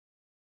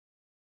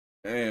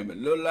Damn, it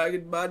look like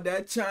it's about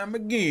that time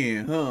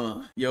again,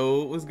 huh?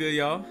 Yo, what's good,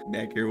 y'all?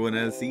 Back here with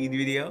another Siege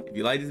video. If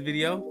you like this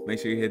video, make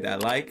sure you hit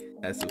that like,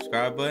 that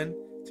subscribe button,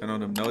 turn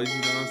on them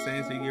notifications, you know what I'm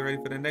saying, so you can get ready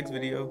for the next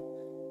video.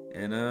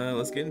 And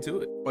let's get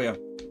into it. Oh yeah,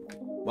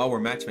 while we're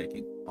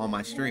matchmaking on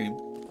my stream,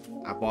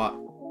 I bought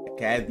a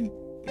Cavi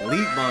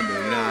Elite bundle,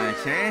 you know what I'm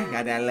saying?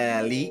 Got that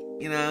little elite,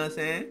 you know what I'm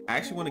saying? I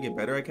actually want to get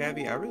better at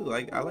Cavi. I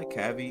like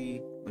Cavi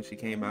when she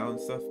came out and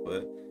stuff,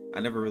 but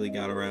I never really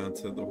got around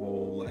to the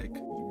whole like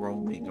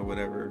roaming or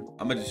whatever.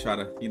 I'm gonna just try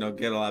to, you know,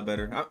 get a lot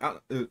better.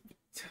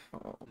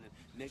 Oh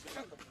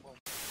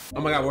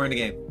my god, we're in the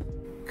game.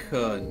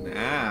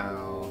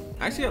 Canal.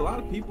 Actually, a lot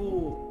of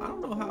people, I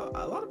don't know how,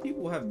 a lot of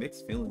people have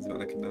mixed feelings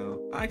about a Canal.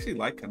 I actually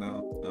like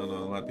Canal. I don't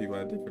know, a lot of people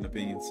have different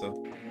opinions,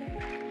 so.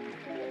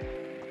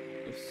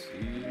 Let's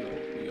see,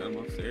 we got him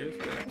upstairs.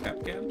 We got a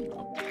cap can.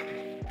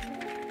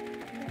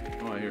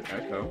 Oh, I hear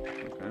echo.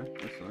 Okay,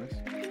 that's nice.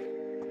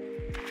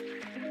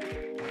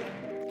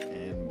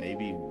 And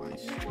maybe my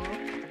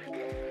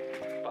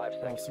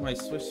oh, somebody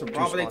switched to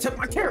Bravo. They took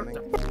my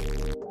character.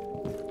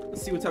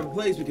 Let's see what type of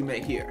plays we can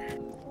make here.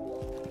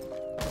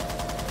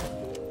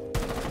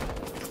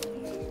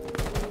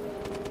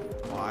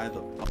 Why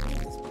the fuck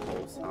is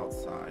Pulse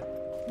outside?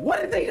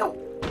 What did they do?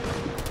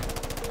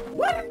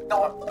 What is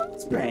going on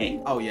this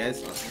brain? Oh yeah,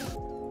 it's fine.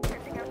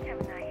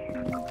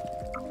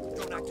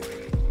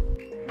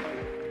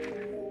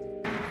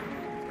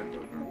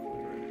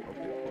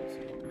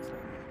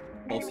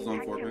 Pulse is on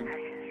 4-ping.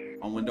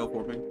 On window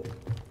 4-ping.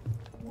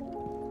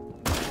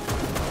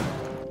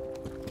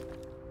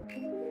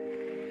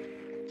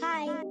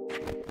 Hi.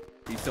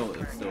 He's still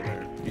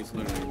there. He's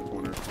literally in the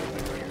corner.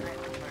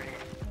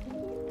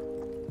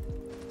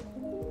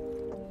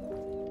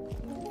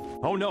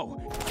 Oh no!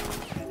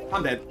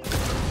 I'm dead.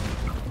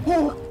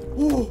 Oh!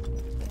 Oh!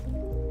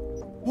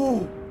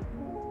 Oh!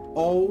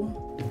 Oh!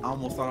 I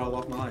almost thought I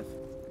lost my life.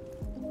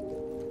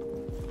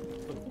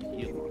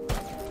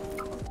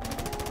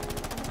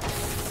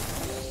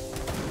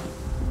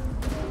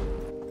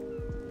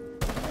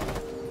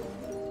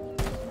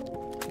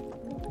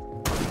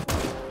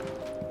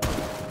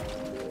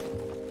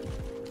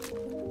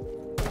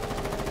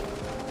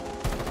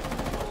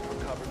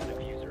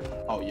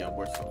 Oh yeah,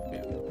 we're so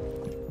good.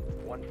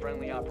 One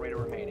friendly operator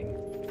remaining.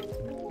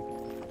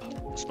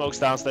 Smoke's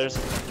downstairs.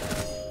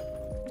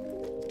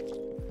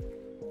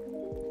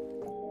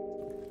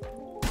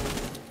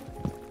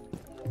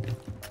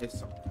 It's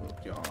so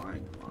cooked, y'all. I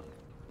ain't gonna lie.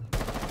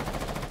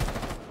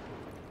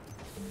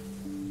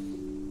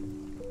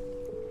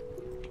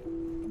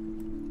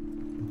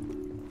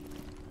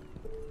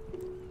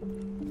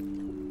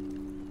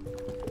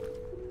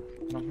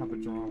 I don't have a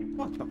drone.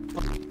 What the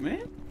fuck,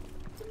 man?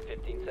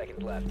 15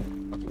 seconds left.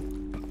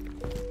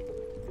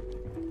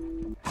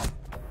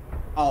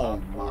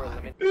 Oh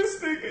my. This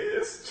nigga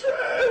is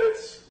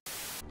trash.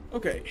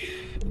 Okay.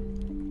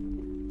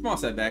 Small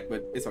setback,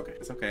 but it's okay.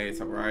 It's okay. It's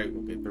alright.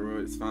 We'll get through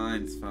it. It's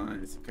fine. It's fine.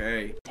 It's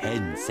okay.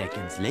 10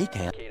 seconds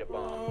later.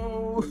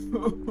 Oh.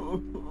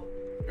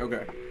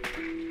 Okay.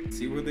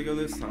 See where they go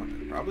this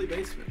time. Probably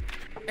basement.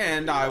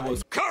 And I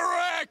was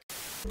correct!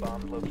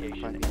 Bomb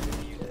location.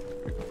 Defuse it.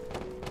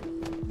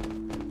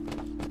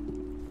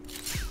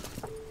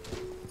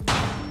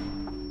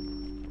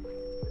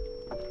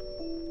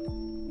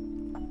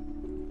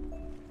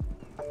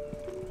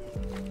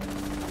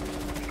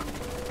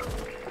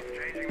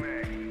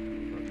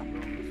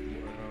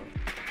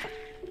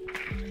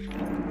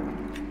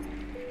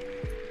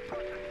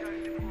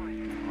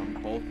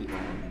 Both is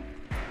on.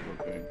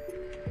 Okay.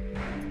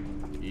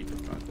 He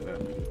just got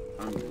that.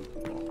 I'm gonna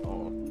fall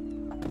off.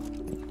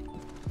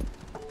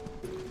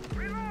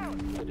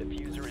 The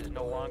diffuser is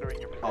no longer in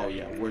your possession. Oh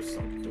yeah, we're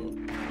so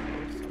good.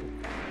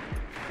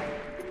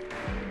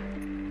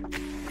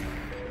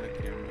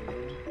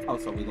 Oh,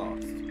 so we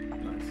lost.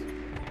 Nice.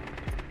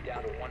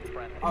 Down to one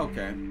friendly.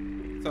 Okay.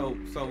 So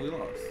we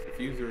lost.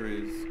 Diffuser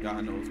is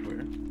God knows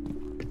where.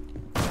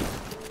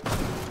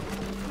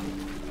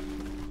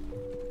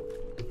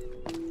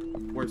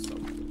 We're so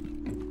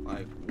good.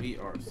 Like, we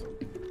are so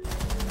good.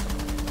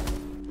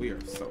 We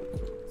are so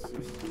good.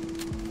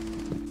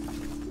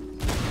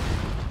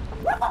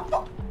 What the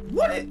fuck?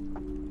 What is...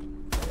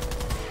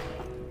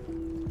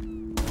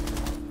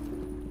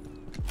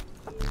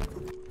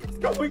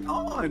 What's going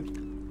on?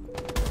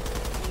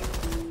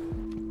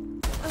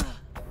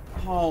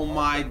 Oh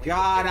my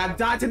god, I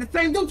died to the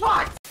same dude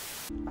twice!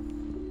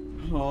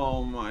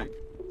 Oh my...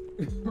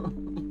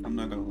 I'm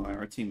not gonna lie,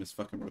 our team is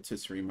fucking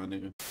rotisserie, my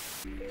nigga.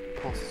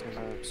 Pulse is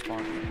gonna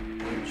spawn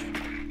bridge.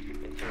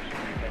 I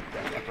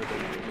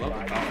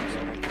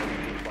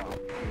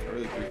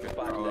really appreciate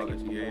all that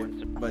you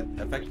gave, but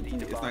effectively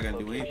it's not gonna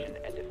do anything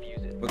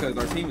because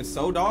our team is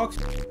so dog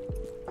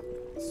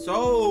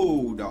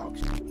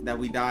that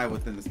we die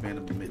within the span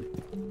of a minute,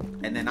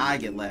 and then I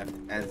get left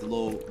as a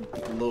little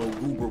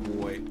goober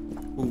boy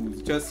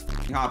who's just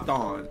hopped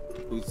on,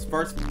 who's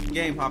first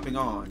game hopping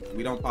on.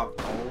 We don't pop.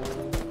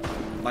 Oh,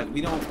 like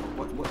we don't.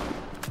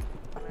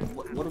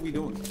 What are we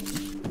doing?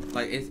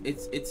 Like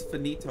it's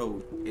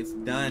finito. It's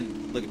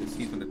done. Look at this.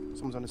 He's gonna.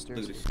 Someone's on the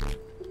stairs. Look at this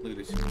shit. Look at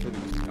this shit. Look at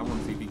this shit. I want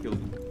to see if he kills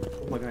him.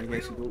 Oh my god, he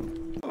actually killed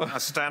him. I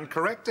stand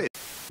corrected.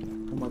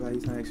 Oh my god,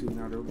 he's not actually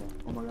not there.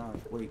 Oh my god.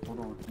 Wait, hold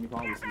on. Let me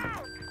follow this thing.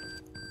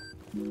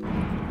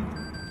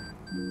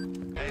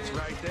 It's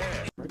right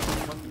there. Right?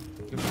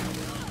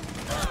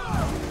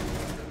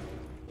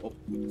 Oh,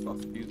 we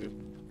lost the diffuser.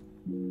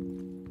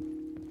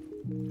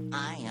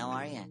 Hi, how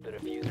are you? The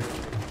diffuser.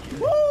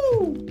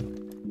 Woo!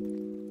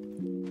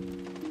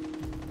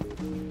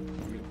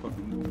 I'm gonna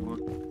fucking move on.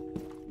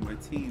 My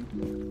team.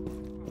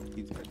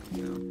 He's back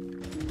down.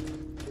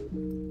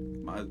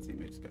 My other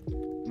teammate just got.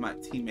 My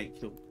teammate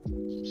killed.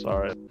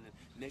 Sorry. And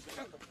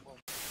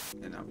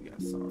now we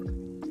got sorry.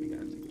 We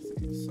got niggas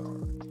saying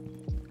sorry.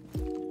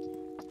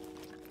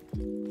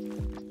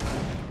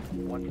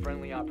 One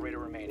friendly operator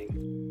remaining.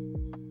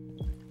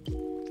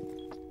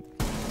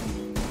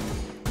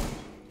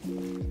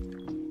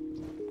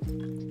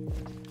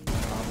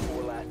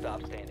 Four last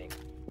stop standing.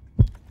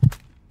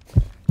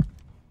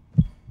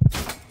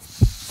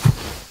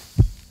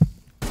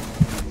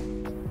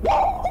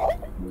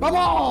 Come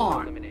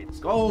on! Eliminated. Let's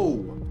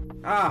go!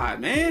 Ah,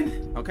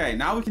 man. Okay,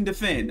 now we can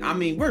defend. I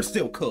mean, we're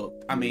still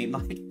cooked. I mean,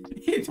 like,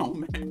 it don't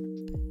matter.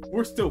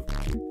 We're still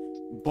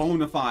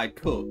bona fide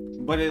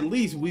cooked. But at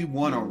least we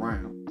won a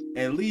round.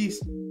 At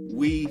least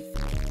we...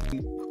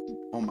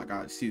 Oh my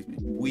god, excuse me.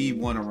 We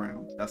won a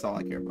round. That's all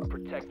I care about.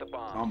 Protect the I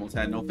bomb. almost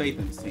had no faith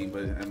in this team,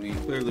 but I mean,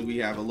 clearly we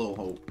have a little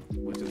hope,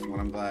 which is what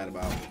I'm glad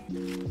about.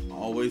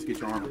 Always get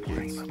your armor,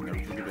 kids. Never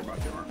forget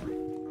about your armor. I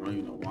don't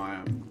even know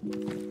why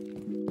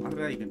why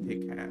did I even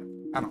pick Cap?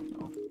 I don't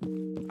know.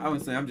 I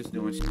would say I'm just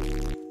doing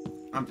shit.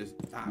 I'm just.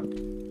 Why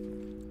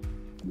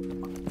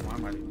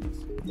am I doing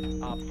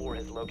this? Op 4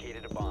 has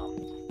located a bomb.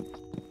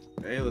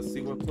 Hey, let's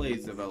see what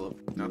plays develop.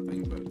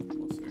 Nothing, but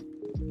we'll see.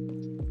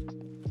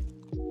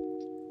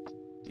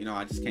 You know,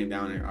 I just came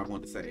down here. I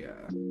want to say, I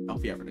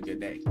hope you're having a good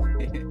day.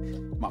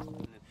 My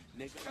fault.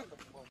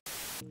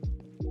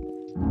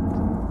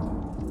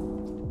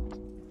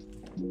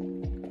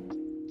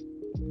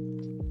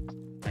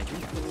 Thank you.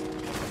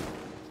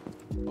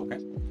 Okay.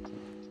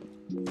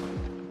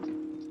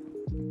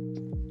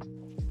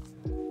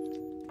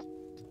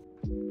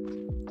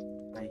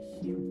 I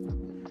hear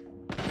them.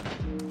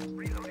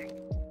 Reloading.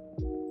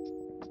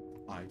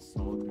 I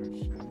saw their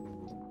shadow.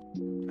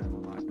 And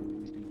all I can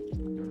really do is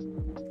dirt.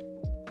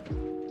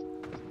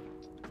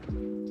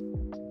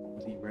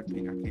 The red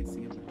ping, I can't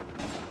see him.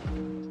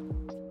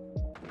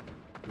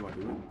 Do I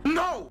do it?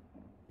 No!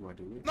 Do I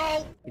do it?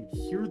 No! I can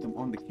hear them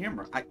on the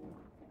camera.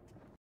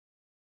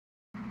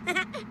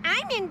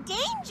 I'm in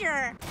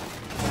danger!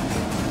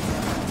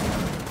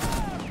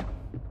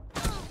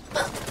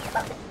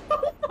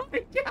 Oh my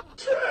god!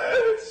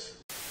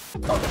 Yes!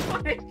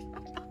 Oh my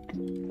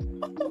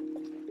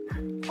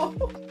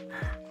god!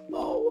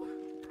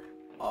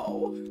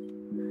 Oh.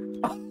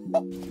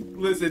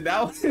 Listen,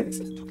 that was...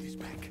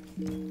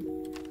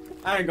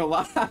 I ain't gonna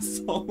lie, I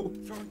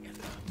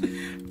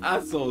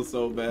sold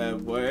so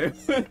bad, boy.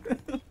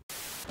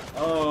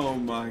 Oh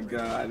my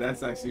god,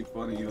 that's actually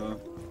funny, though.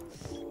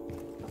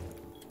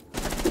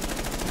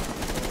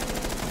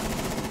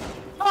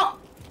 Oh!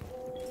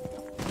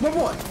 One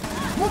more!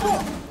 One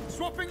more!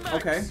 Swapping max.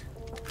 Okay.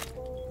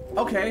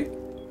 Okay.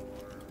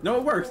 No,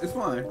 it works. It's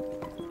fine.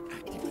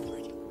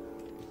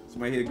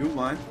 Somebody hit a goop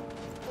line.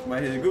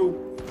 Somebody hit a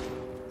goop.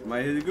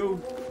 Somebody hit a goop.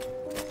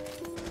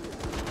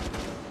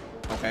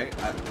 Okay.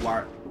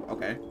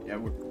 Okay. Yeah,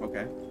 we're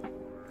okay.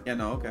 Yeah,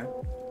 no, okay.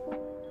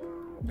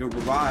 Good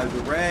revive.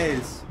 Good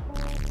res.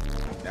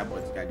 That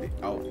boy just got dick.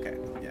 Oh, okay.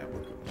 Yeah, we're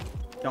good.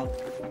 Don't.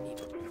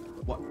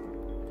 What?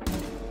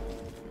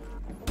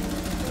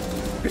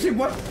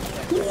 What?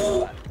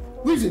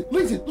 Legion! He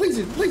needs him!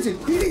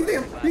 He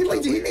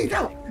needs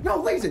help! No,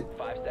 Legion!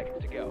 5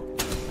 seconds to go.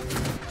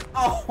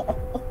 Oh!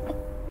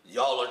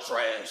 Y'all are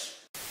trash.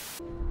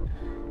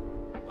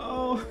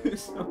 Oh,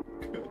 it's so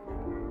good.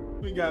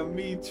 We got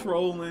me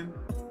trolling.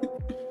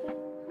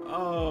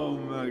 Oh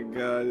my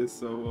god, it's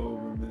so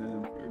over,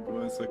 man. We're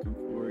going second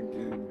floor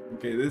again.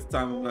 Okay, this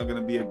time I'm not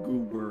gonna be a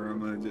goober. I'm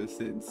gonna just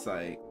sit in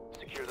sight.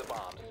 Secure the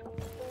bombs.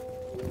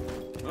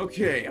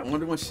 Okay, I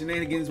wonder what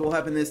shenanigans will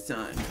happen this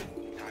time.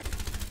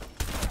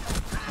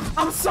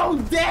 I'm so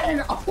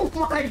dead! Oh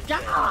my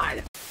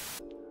god!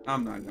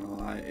 I'm not gonna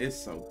lie, it's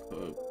so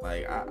cooked.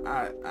 Like,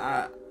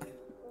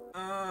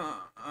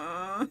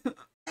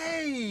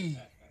 Hey!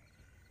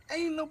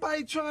 Ain't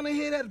nobody trying to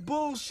hear that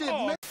bullshit,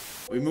 man.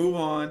 We move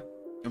on,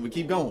 and we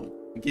keep going.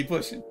 We keep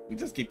pushing. We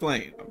just keep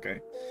playing,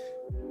 okay?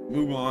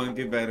 Move on,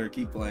 get better,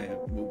 keep playing,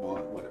 move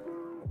on, whatever.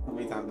 How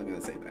many times am I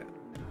gonna say that?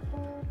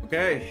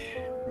 Okay,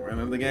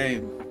 run the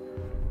game.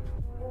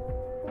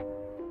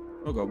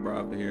 We'll go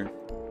Bravo here.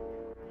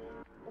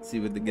 See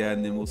what the guy,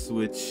 and then we'll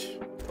switch.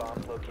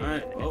 Bombs located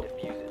Alright, and well,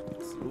 defuse it.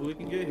 let's see what we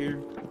can get here.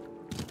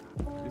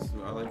 This is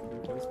what I like to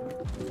do for this one.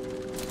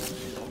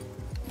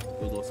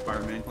 Do a little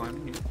Spider-Man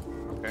climbing here.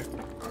 Okay.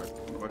 Alright.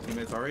 One of our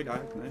teammates already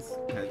died. Nice.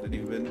 Hasn't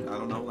even been, I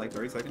don't know, like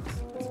 30 seconds.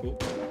 That's cool.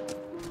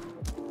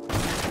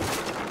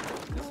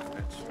 This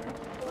match,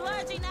 right?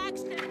 I'm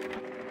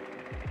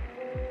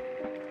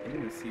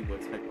gonna see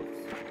what type of.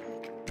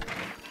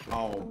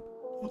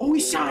 Oh, he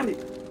shot it.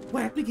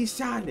 Wait, I think he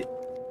shot it.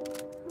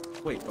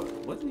 Wait, but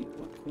wasn't he?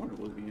 What corner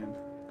was he in?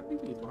 I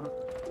think he was behind.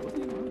 Wasn't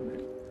he behind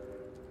there?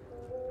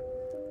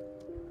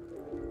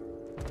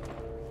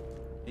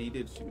 Yeah, he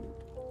did shoot it.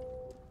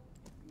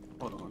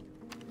 Hold on.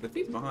 If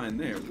he's behind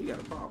there, we got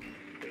a problem.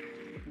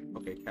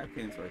 Okay,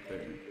 Captain's right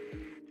there.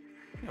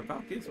 Yeah,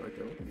 Valkyrie's right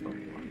there. What the fuck?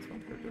 Why is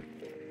Valkyrie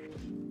right there?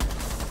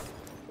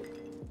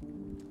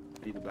 I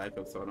need to back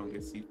up so I don't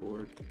get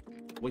C4'd.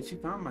 Wait, she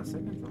found my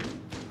second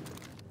time?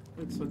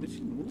 Wait, so did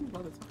she move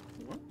by the time?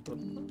 What the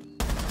fuck?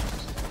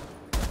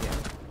 Yeah.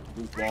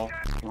 Goofball.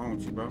 What's wrong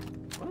with you, bro?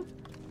 What?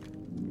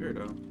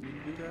 Weirdo. You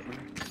do that,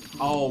 man?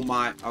 Oh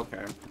my.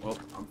 Okay. Well,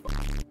 I'm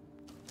fucked.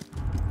 I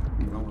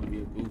don't want to be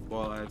a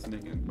goofball ass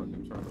nigga and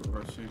fucking try to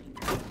rush in.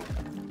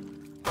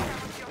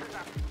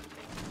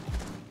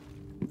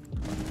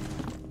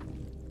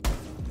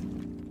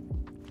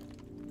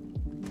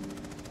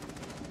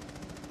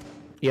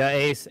 Yeah,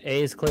 Ace.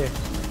 A is clear.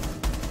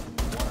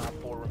 1 op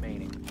 4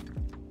 remaining.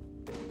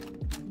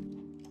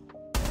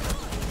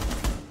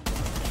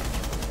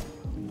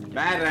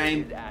 Bad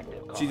aim. Is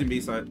active. She's in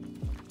B side.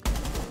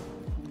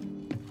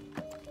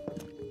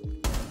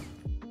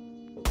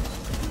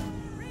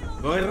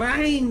 Good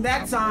rain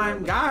that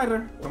time. Got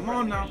her. Come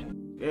on now.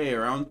 Okay,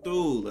 round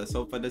 2. Let's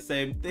hope for the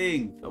same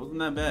thing. That wasn't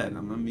that bad.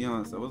 I'm gonna be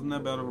honest. That wasn't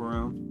that bad of a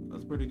round. That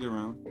was a pretty good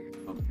round.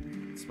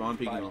 Spawn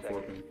peeking on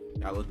 4 ping.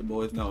 Gotta let the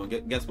boys know.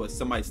 And guess what?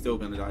 Somebody's still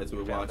gonna die to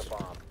it. Watch.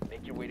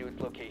 Make your way to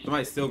its location.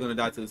 Somebody's still gonna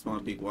die to the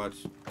spawn peak.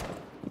 Watch.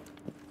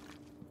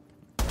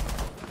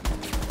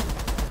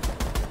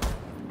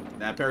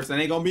 That person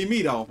ain't gonna be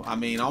me though. I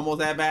mean, almost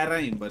that bad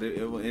aim, but it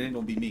ain't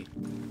gonna be me.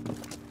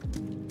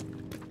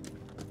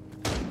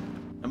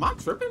 Am I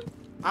tripping?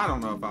 I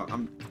don't know if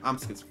I'm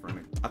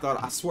schizophrenic.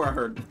 I swear I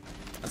heard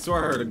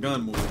a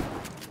gun move.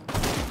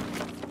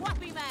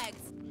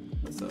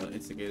 Let's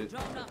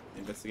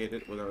investigate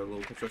it with our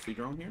little trusty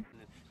drone here.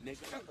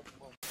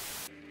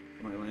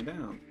 Somebody laying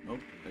down.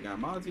 Nope. They got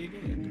Mozzie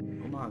again.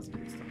 No Mozzie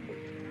this time.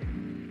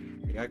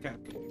 They got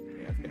Captain.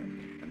 They got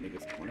Captain. That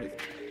nigga's on his.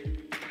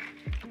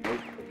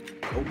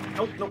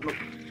 Nope.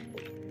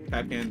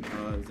 Captain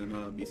is in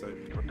B-side.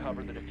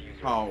 Recover the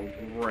diffuser. Oh,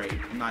 great.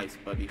 Nice,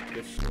 buddy.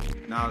 Good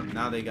shit.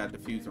 Now they got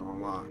diffuser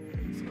on lock.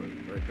 So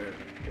right there.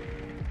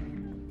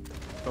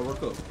 So we're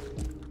cool.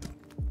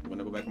 I'm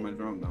gonna go back on my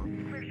drone now.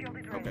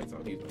 Okay, so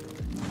he's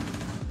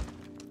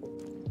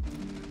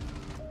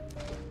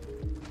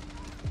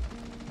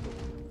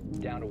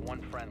Down to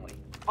 1 friendly.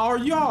 Are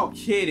y'all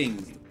kidding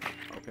me?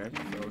 Okay,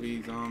 so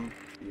he's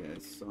yeah,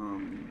 it's a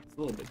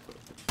little bit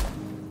closer.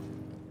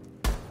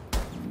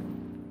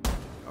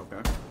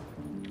 Okay.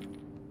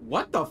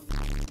 What the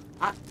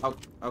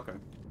okay.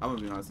 I'm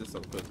gonna be honest, this is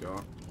so quick,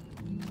 y'all.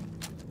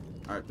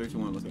 Alright, 3, 2,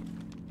 1, let's go.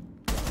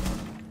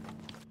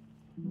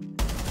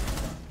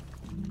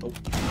 Oh.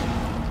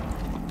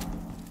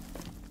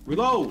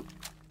 Reload!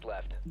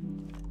 Left.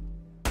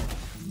 10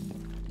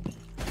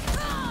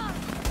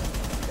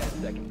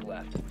 seconds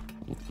left.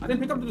 I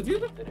didn't pick up the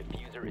diffuser? The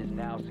diffuser is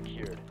now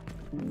secured.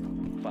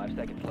 5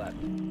 seconds left.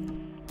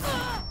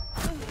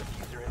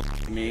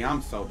 I mean,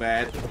 I'm so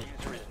bad. The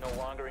diffuser is no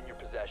longer in your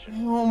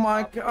possession. Oh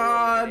my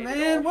god,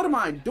 man, what am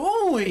I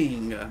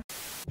doing?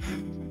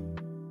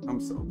 I'm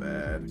so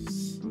bad.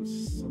 I'm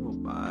so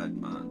bad,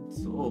 man.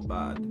 So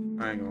bad.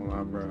 I ain't gonna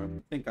lie, bro. I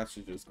think I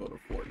should just go to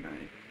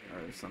Fortnite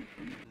or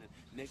something.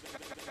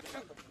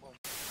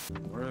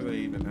 Where are they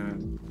even at?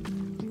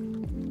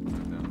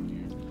 Down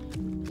here.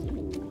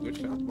 Ooh, good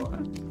shot, boy.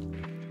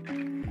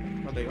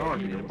 Oh, they are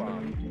here.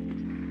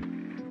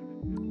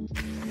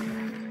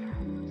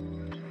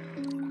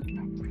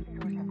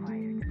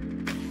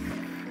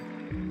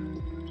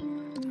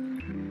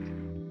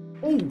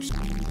 Oh,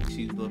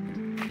 she's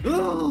looking.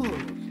 Oh!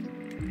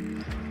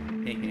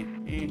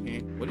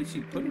 What did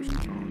she put her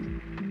shit on?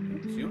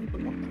 She only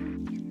put one down.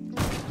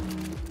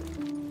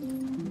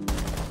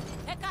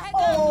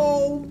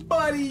 Oh,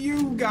 buddy,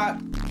 you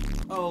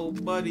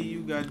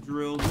got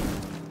drilled.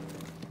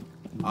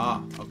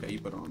 Ah, okay, you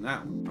put on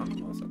that one. Oh,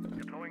 that's okay.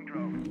 Deploying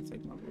drone. I'm gonna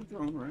take my little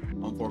drone, right?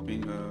 On 4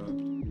 ping,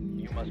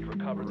 You must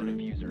recover the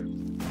diffuser.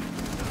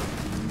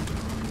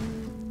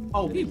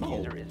 Oh, he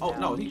bold. Oh,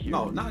 no,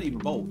 not even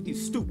bold.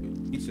 He's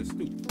stupid. He's just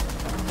stupid.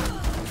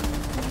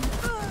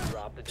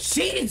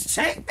 She's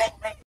chasing me!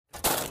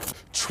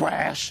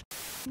 Trash.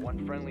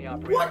 1 friendly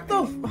operator. What the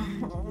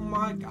oh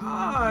my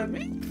god,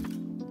 man.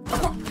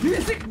 You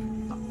didn't see?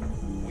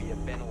 We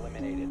have been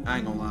eliminated. I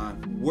ain't gonna lie.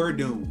 We're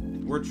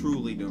doomed. We're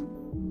truly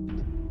doomed.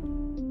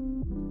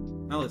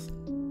 Now listen.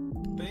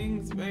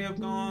 Things may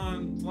have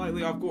gone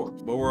slightly off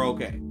course, but we're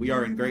okay. We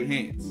are in great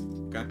hands.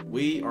 Okay?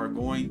 We are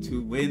going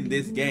to win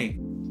this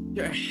game.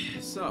 Yeah,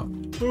 so.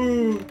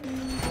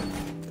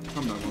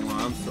 I'm not gonna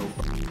lie, I'm so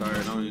fucking tired.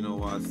 I don't even know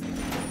why I said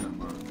that. Never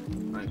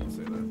mind. I ain't gonna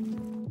say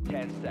that.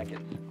 10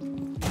 seconds.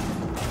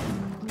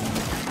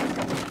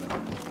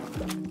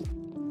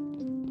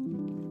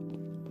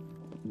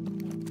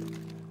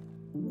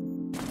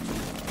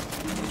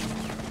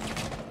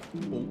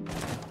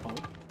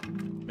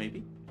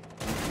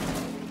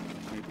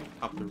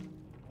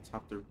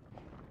 Hop through.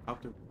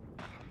 Hop through.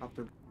 Hop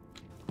through.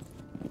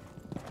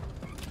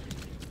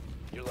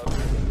 You're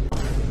located.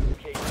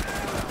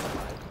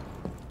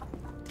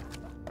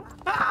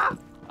 Ah!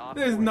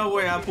 There's no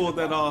way I pulled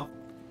that off.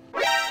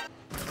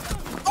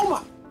 Oh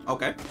my!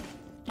 Okay.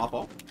 My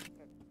fault.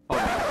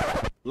 Hold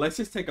on. Let's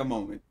just take a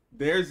moment.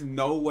 There's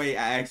no way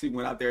I actually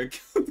went out there and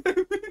killed that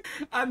nigga.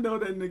 I know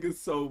that nigga's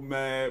so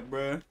mad,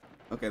 bruh.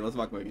 Okay, let's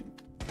walk away again.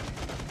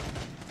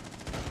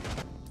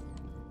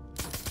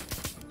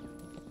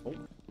 Oh, okay.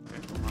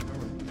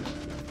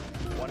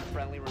 One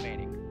friendly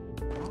remaining.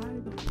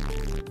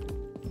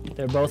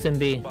 They're both in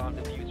B. Bomb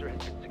diffuser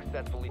has been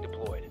successfully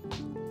deployed.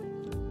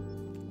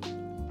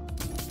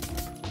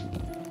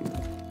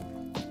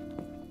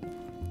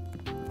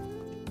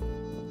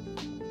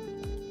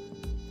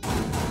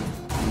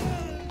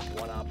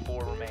 One op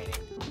 4 remaining.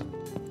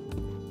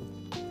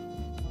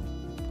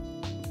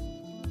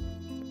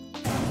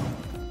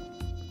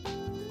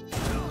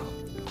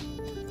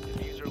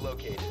 Diffuser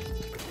located.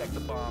 Protect the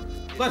bomb.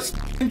 Let's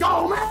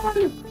go,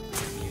 man!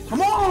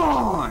 Come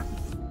on!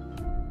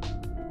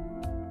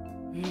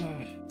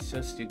 It's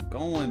just you're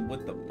going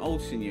with the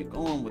motion, you're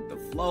going with the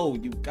flow.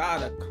 You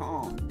gotta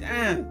calm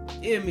down.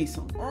 Give me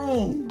some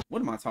room.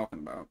 What am I talking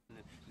about?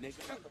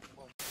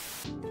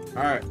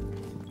 Alright.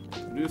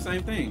 Do the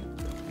same thing.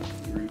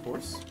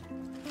 Reinforce.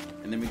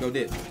 And then we go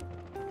dip.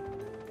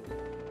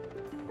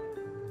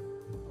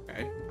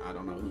 Okay. I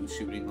don't know who's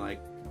shooting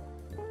like.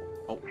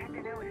 Oh. Here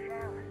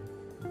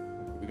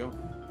we go.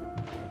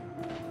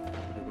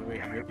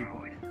 Wait, I hear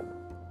people.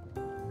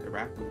 They're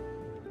rapping.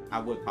 I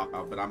would pop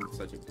out, but I'm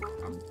such a I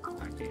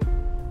can't.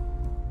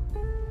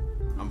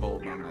 I'm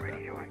bold, but I'm not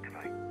that bold.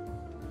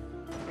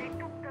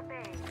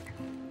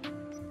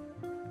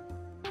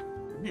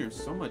 I'm hearing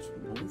so much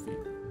moving.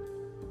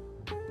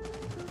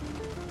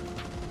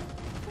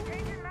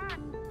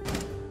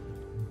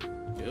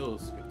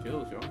 Kills, good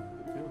kills, y'all.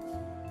 Good kills.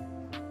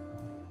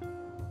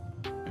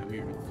 I'm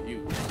hearing a few.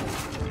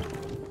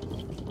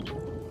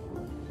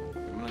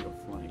 I'm gonna go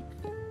flank.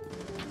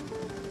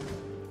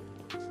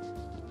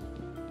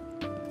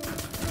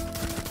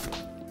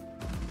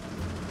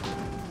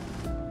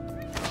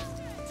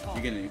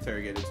 You're getting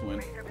interrogated, twin.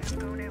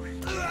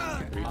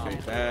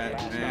 Appreciate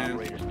that, man.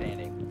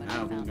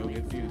 Now we can go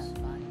get fused.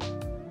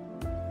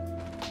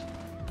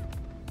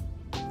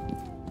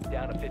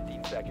 Down to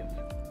 15 seconds.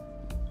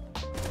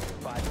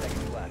 5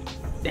 seconds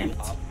left. Damn it.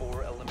 Op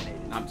 4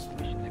 eliminated.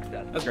 Mission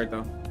success. That's great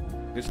though.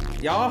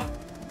 Y'all,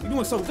 you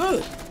doing so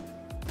good.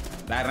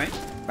 Bad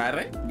ain't? Bad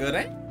ain't? Good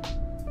ain't?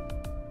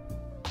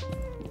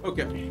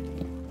 Okay.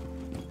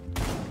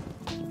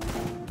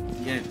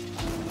 Again.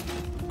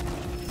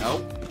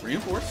 Nope.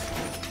 Reinforce.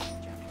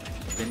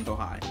 Didn't go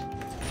high.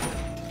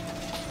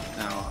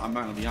 Now, I'm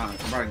not gonna be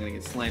honest. I'm probably gonna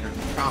get slandered in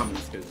the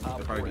comments because they're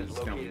probably gonna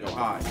just tell me to go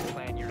high.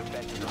 You know,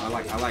 I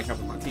like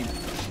helping my team.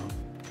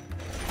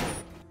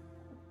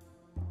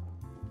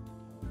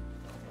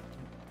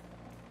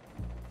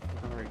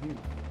 Right here.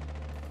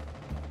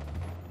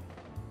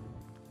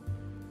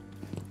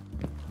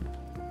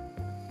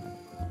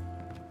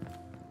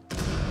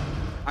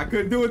 I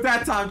couldn't do it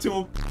that time to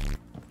him.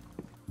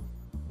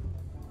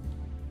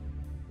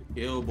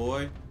 Kill,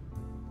 boy.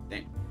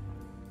 Dang.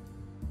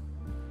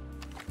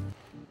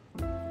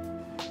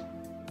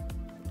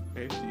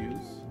 Okay,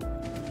 fuse.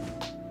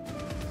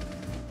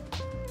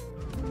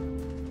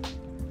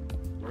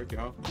 Work,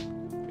 y'all.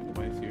 Get the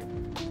waves here.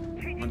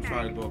 I'm gonna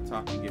try to go up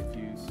top and get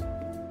fuse.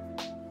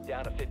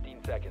 Down to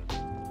 15 seconds.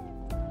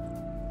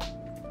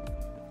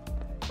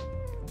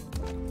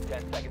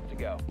 10 seconds to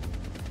go.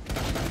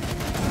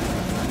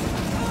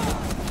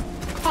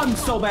 I'm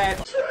so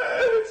bad.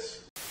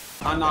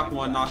 I knocked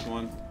one.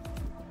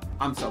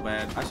 I'm so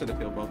bad. I should have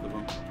killed both of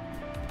them.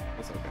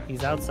 It's okay.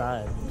 He's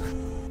outside.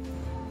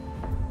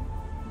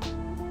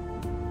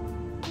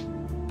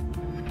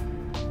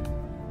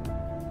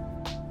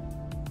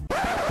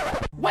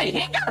 Wait,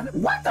 he got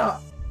what the?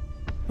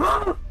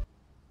 Huh?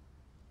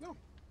 No.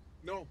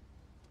 No.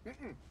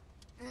 Mm-mm.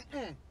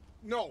 Mm-mm.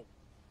 No.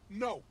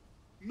 No.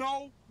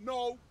 No.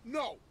 No.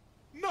 No.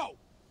 No.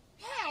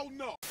 Hell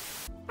no.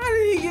 How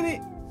did he get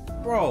it?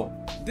 Bro,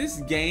 this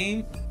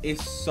game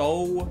is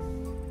so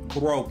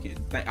broken.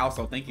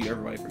 Also, thank you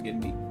everybody for getting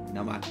me. You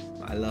know, my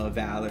love,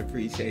 Valor,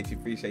 appreciate you.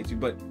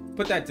 But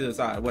put that to the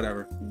side,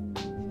 whatever.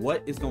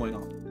 What is going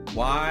on?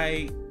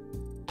 Why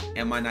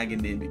am I not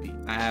getting the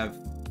MVP? I have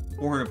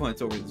 400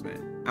 points over this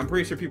man. I'm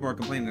pretty sure people are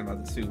complaining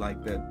about this too,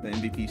 like the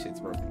MVP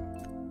shit's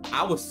broken.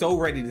 I was so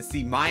ready to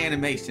see my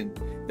animation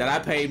that I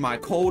paid my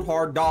cold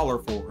hard dollar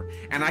for,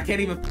 and I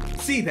can't even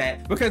see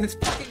that because this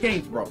fucking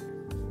game's broken.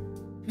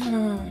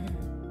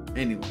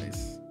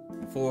 Anyways,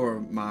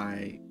 before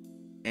my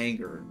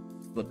anger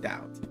slipped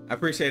out, I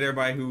appreciate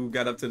everybody who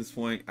got up to this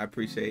point. I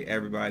appreciate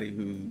everybody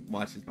who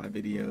watches my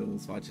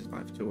videos, watches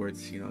my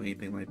shorts, you know,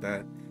 anything like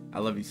that. I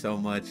love you so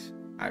much.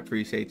 I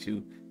appreciate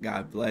you.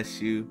 God bless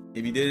you.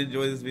 If you did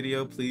enjoy this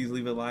video, please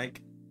leave a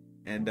like.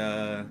 And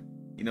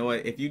you know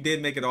what? If you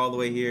did make it all the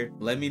way here,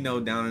 let me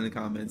know down in the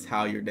comments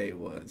how your day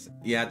was.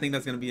 Yeah, I think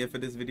that's gonna be it for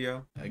this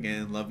video.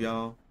 Again, love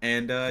y'all.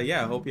 And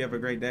yeah, I hope you have a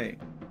great day.